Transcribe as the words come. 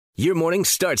Your morning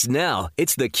starts now.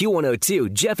 It's the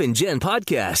Q102 Jeff and Jen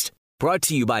podcast brought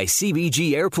to you by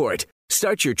CBG Airport.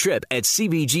 Start your trip at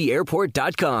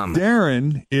CBGAirport.com.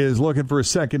 Darren is looking for a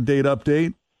second date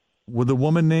update with a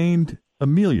woman named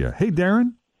Amelia. Hey,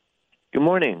 Darren. Good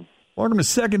morning. Welcome to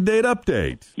Second Date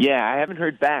Update. Yeah, I haven't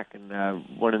heard back and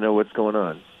want to know what's going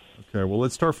on. Okay, well,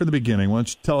 let's start from the beginning. Why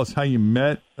don't you tell us how you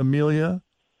met Amelia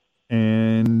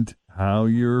and how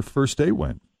your first date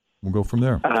went? We'll go from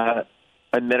there.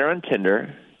 I met her on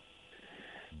Tinder,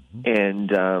 and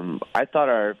I thought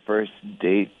our first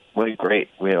date went great.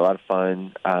 We had a lot of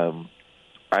fun.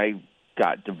 I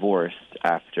got divorced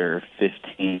after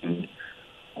 15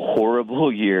 horrible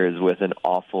years with an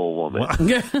awful woman.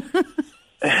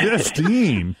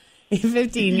 15?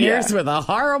 15 years with a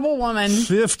horrible woman.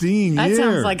 15 that years. That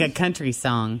sounds like a country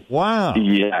song. Wow.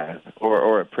 Yeah,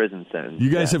 or a prison sentence. You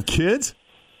guys have kids?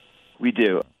 We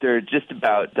do. They're just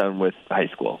about done with high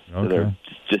school. Okay. So they're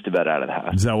just about out of the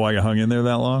house. Is that why you hung in there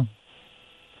that long?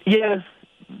 Yeah.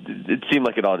 It seemed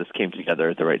like it all just came together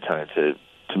at the right time to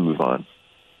move on.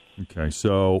 Okay.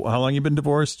 So how long you been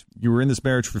divorced? You were in this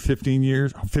marriage for 15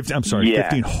 years?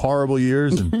 15 horrible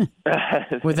years? And...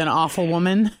 with an awful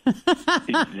woman?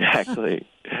 Exactly.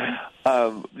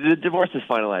 The divorce is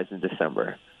finalized in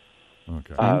December.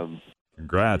 Okay.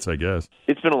 Congrats, I guess.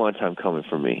 It's been a long time coming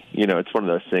for me. You know, it's one of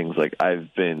those things, like, I've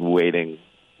been waiting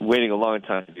a long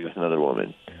time to be with another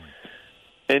woman.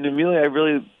 And Amelia, I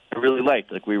really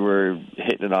liked. Like, we were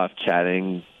hitting it off,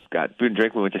 chatting, got food and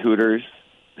drink, we went to Hooters,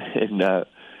 and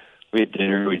we had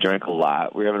dinner, we drank a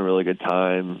lot. We were having a really good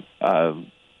time,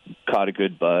 caught a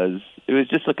good buzz. It was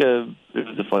just it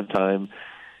was a fun time.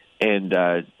 And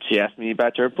she asked me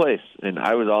back to her place, and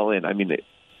I was all in. I mean,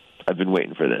 I've been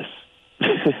waiting for this.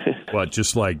 What,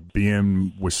 just like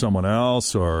being with someone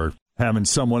else or having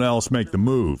someone else make the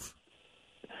move?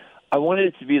 I wanted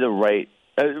it to be the right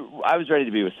I was ready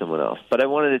to be with someone else, but I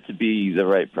wanted it to be the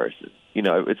right person. You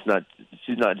know,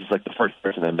 she's not just like the first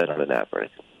person I met on an app or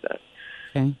anything like that.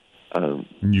 Okay.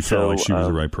 And you felt like she was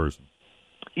the right person?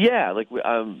 Yeah, like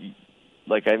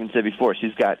I even said before,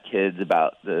 she's got kids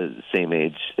about the same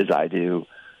age as I do.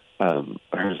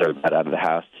 Hers are about out of the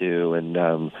house too,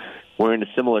 and we're into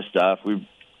similar stuff. We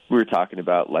were talking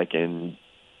about like in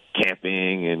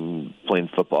camping and playing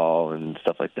football and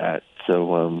stuff like that.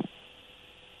 So,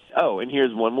 and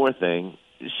here's one more thing.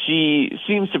 She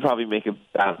seems to probably make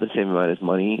about the same amount of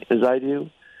money as I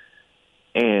do.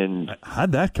 And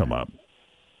how'd that come up?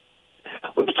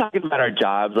 We were talking about our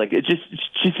jobs. Like,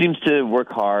 she seems to work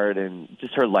hard and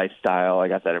just her lifestyle. I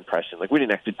got that impression. Like, we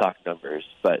didn't actually talk numbers,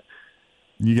 but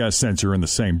you got a sense you're in the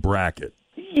same bracket.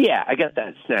 Yeah, I got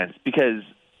that sense because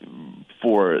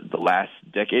for the last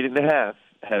decade and a half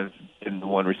have been the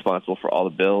one responsible for all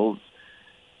the bills,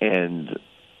 and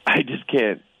I just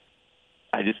can't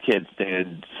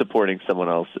stand supporting someone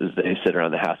else as they sit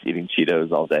around the house eating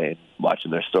Cheetos all day and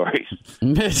watching their stories.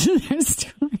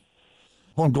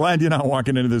 Well, I'm glad you're not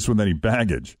walking into this with any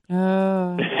baggage.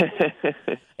 Oh.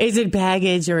 Is it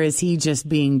baggage or is he just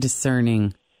being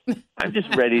discerning? I'm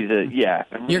just ready to, yeah.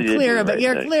 You're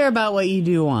clear about what you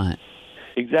do want.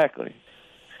 Exactly.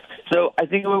 So I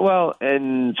think it went well,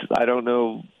 and I don't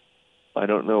know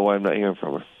why I'm not hearing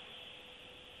from her.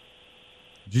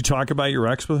 Did you talk about your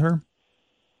ex with her?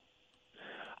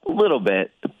 A little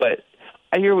bit, but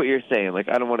I hear what you're saying. Like,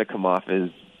 I don't want to come off as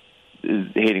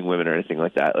hating women or anything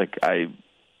like that. Like,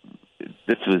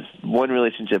 this was one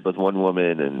relationship with one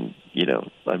woman, and, you know,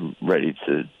 I'm ready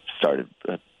to start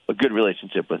a good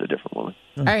relationship with a different woman.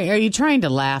 Are you trying to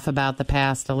laugh about the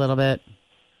past a little bit?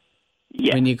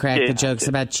 Yeah. When you crack the jokes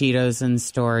about Cheetos and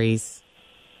stories?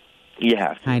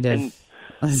 Yeah. Kind of.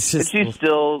 And she's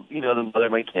still, you know, the mother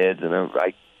of my kids, and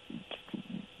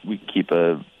we keep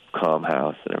a calm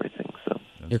house and everything. So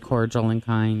you're cordial and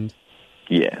kind.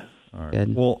 Yeah. All right.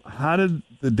 Good. Well, how did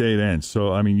the date end?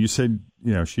 So, I mean, you said,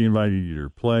 you know, she invited you to her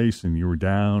place, and you were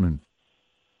down, and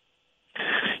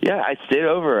yeah, I stayed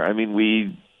over. I mean,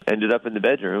 we ended up in the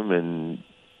bedroom, and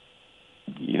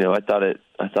you know, I thought it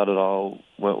all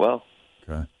went well.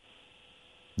 Okay.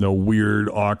 No weird,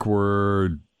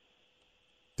 awkward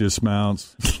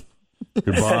dismounts,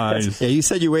 goodbyes. Yeah, you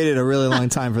said you waited a really long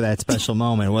time for that special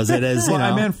moment. Was it as,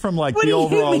 I meant from like the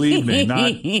overall evening.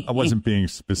 I wasn't being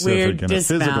specific weird in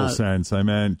dismount. a physical sense. I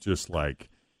meant just like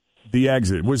the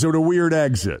exit. Was it a weird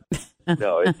exit?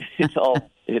 No,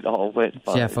 it all went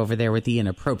fine. Jeff over there with the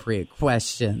inappropriate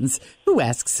questions. Who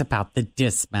asks about the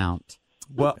dismount?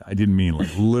 Well, I didn't mean like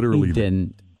literally You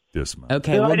didn't. dismount.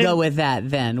 Okay, No, we'll go with that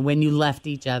then. When you left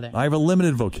each other. I have a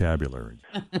limited vocabulary.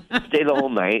 Stayed the whole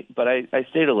night, but I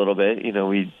stayed a little bit. You know,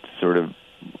 we sort of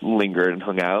lingered and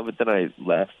hung out, but then I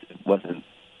left. It wasn't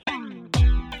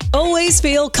always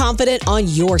feel confident on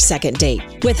your second date.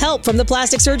 With help from the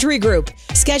Plastic Surgery Group.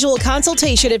 Schedule a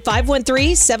consultation at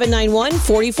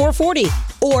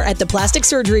 513-791-4440 or at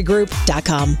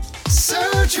theplasticsurgerygroup.com.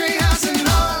 Surgery has an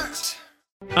art.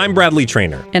 I'm Bradley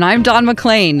Trainer. And I'm Don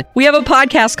McClain. We have a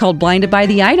podcast called Blinded by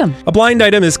the Item. A blind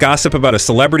item is gossip about a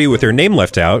celebrity with their name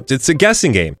left out. It's a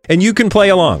guessing game, and you can play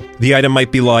along. The item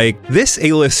might be like, this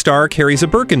A-list star carries a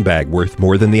Birkin bag worth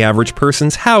more than the average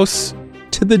person's house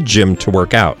to the gym to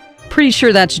work out. Pretty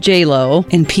sure that's J-Lo.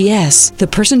 And P.S. the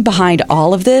person behind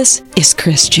all of this is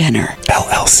Kris Jenner,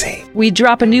 LLC. We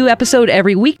drop a new episode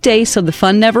every weekday so the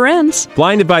fun never ends.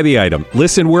 Blinded by the Item.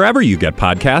 Listen wherever you get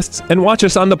podcasts and watch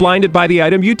us on the Blinded by the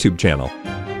Item YouTube channel.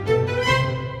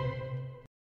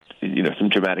 You know, some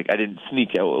dramatic. I didn't sneak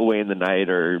away in the night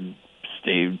or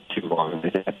stay too long.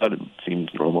 I thought it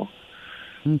seemed normal.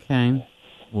 Okay.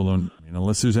 Well,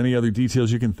 unless there's any other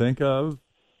details you can think of.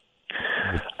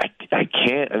 I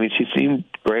can't. I mean, she seemed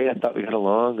great. I thought we got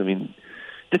along. I mean,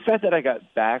 the fact that I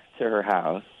got back to her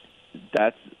house,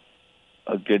 that's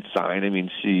a good sign. I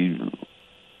mean, she,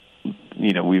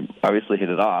 you know, we obviously hit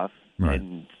it off. Right.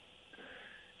 And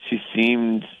she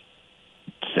seemed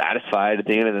satisfied at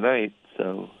the end of the night.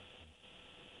 So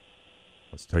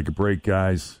Let's take a break,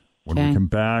 guys. When Okay. we come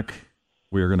back,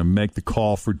 we are going to make the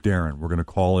call for Darren. We're going to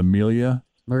call Amelia.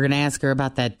 We're going to ask her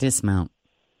about that dismount.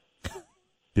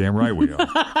 Damn right we are.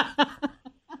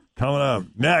 Coming up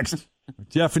next,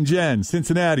 Jeff and Jen,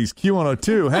 Cincinnati's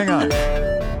Q102. Hang on.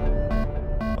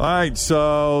 All right,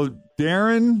 so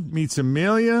Darren meets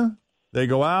Amelia. They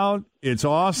go out. It's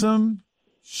awesome.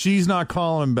 She's not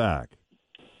calling him back.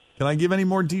 Can I give any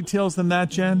more details than that,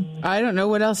 Jen? I don't know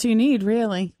what else you need,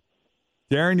 really.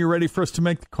 Darren, you ready for us to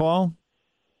make the call?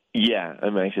 yeah,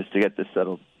 I'm anxious to get this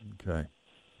settled. Okay.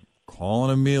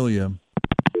 Calling Amelia.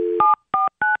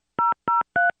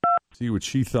 See what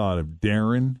she thought of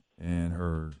Darren and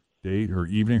her date, her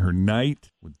evening, her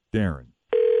night with Darren.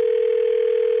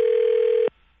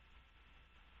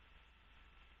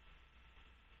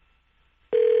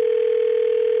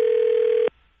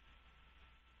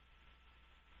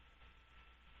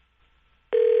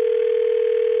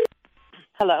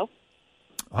 Hello.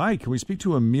 Hi, can we speak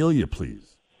to Amelia,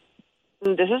 please?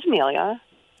 This is Amelia.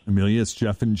 Amelia, it's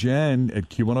Jeff and Jen at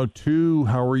Q102.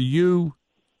 How are you?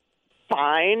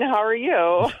 Fine. How are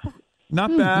you?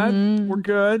 Not bad. We're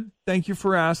good. Thank you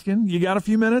for asking. You got a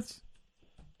few minutes?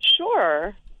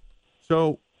 Sure.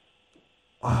 So,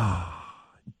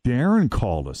 Darren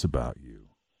called us about you.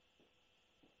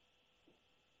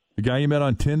 The guy you met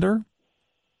on Tinder?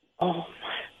 Oh,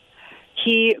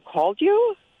 he called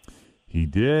you? He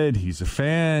did. He's a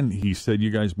fan. He said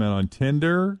you guys met on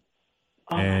Tinder.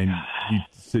 And he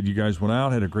said you guys went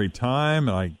out, had a great time.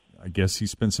 And I guess he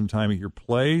spent some time at your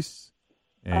place.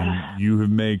 And you have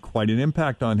made quite an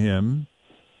impact on him.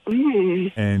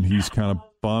 And he's kind of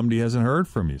bummed he hasn't heard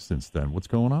from you since then. What's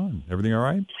going on? Everything all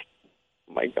right?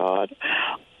 Oh, my God.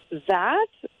 That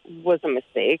was a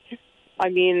mistake. I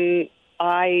mean,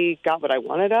 I got what I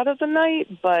wanted out of the night,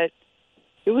 but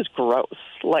it was gross.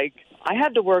 Like, I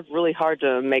had to work really hard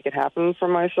to make it happen for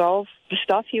myself. The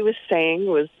stuff he was saying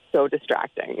was so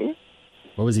distracting.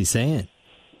 What was he saying?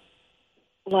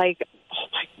 Like, oh,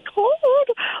 my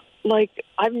God. Like,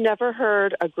 I've never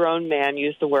heard a grown man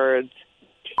use the words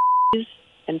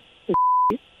and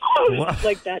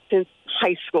like that since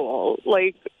high school,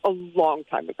 like a long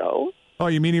time ago. Oh,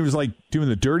 you mean he was like doing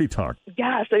the dirty talk?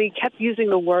 Yes, and he kept using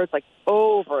the words like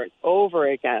over and over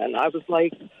again. I was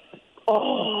like,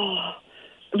 oh.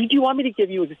 I mean, do you want me to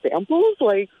give you examples?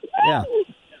 Like, Yeah.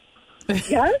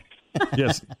 Yes?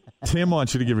 Yes. Tim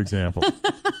wants you to give examples.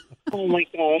 Oh, my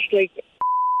gosh. Like,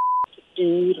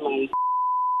 dude, my...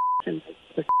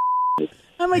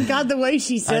 Oh, my God, the way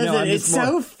she says know, it, I'm it's just more-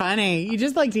 so funny. You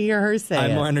just like to hear her say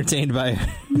I'm it. more entertained by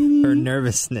her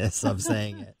nervousness of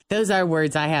saying it. Those are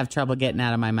words I have trouble getting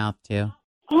out of my mouth, too.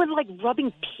 Oh, and like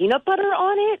rubbing peanut butter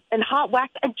on it and hot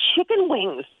wax and chicken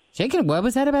wings. Chicken? What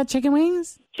was that about chicken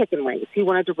wings? Chicken wings. He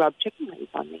wanted to rub chicken wings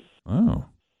on me. Oh.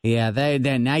 Yeah,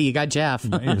 then now you got Jeff.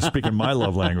 Now you're speaking my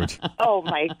love language. Oh,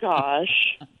 my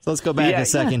gosh. So let's go back a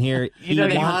second here. You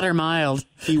know, hot or mild.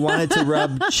 He wanted to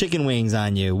rub chicken wings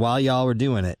on you while y'all were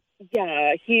doing it.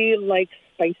 Yeah, he likes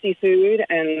spicy food,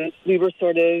 and we were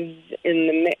sort of in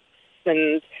the mix,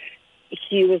 and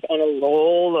he was on a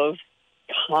roll of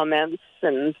comments,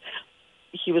 and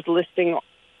he was listing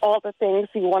all the things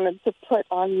he wanted to put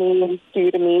on me and do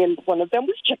to me, and one of them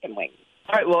was chicken wings.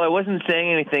 All right, well, I wasn't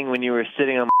saying anything when you were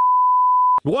sitting on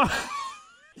What?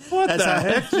 What That's the how-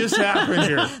 heck just happened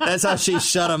here? That's how she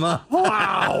shut him up.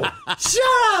 Wow. Shut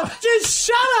up! Just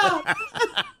shut up!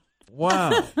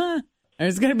 Wow.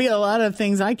 There's going to be a lot of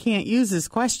things I can't use as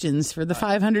questions for the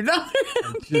 $500.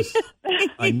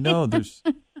 I know there's.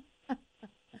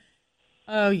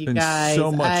 Oh, you been guys.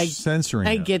 so much censoring.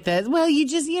 I get that. Well, you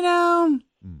just,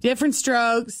 different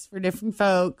strokes for different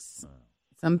folks.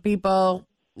 Some people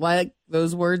like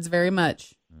those words very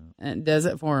much. And it does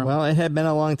it for them. Well, it had been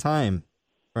a long time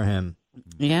for him.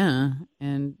 Yeah.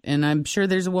 And I'm sure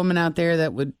there's a woman out there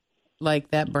that would like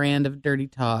that brand of dirty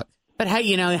talk. But how do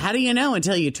you know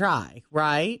until you try,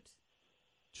 right?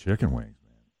 Chicken wings,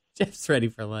 man. Jeff's ready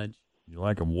for lunch. You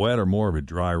like them wet or more of a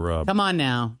dry rub? Come on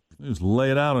now. Just lay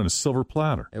it out on a silver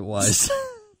platter. It was.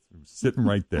 It was sitting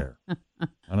right there. I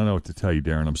don't know what to tell you,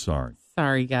 Darren. I'm sorry.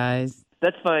 Sorry, guys.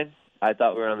 That's fine. I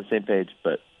thought we were on the same page,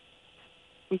 but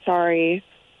I'm sorry.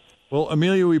 Well,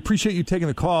 Amelia, we appreciate you taking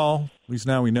the call. At least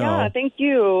now we know. Yeah, thank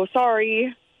you.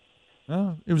 Sorry.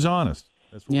 No, it was honest.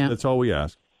 That's all we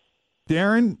ask.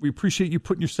 Darren, we appreciate you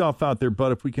putting yourself out there,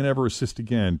 but if we can ever assist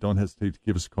again, don't hesitate to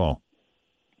give us a call.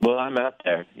 well, I'm out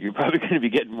there. You're probably going to be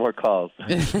getting more calls.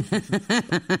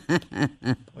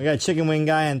 We got chicken wing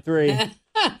guy on 3. All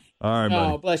right,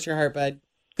 buddy. Oh, bless your heart, bud.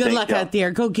 Good Thank luck you. out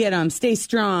there. Go get them. Stay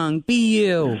strong. Be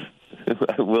you.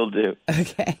 Will do.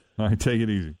 Okay. All right, take it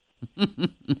easy.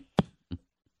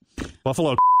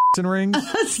 Buffalo and rings?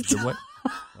 What?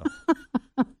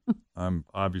 Oh. I'm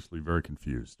obviously very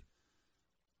confused.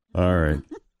 All right.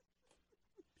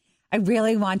 I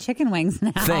really want chicken wings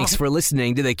now. Thanks for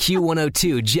listening to the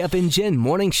Q102 Jeff and Jen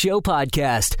Morning Show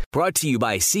podcast, brought to you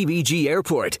by CBG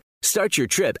Airport. Start your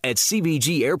trip at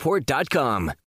CBGAirport.com.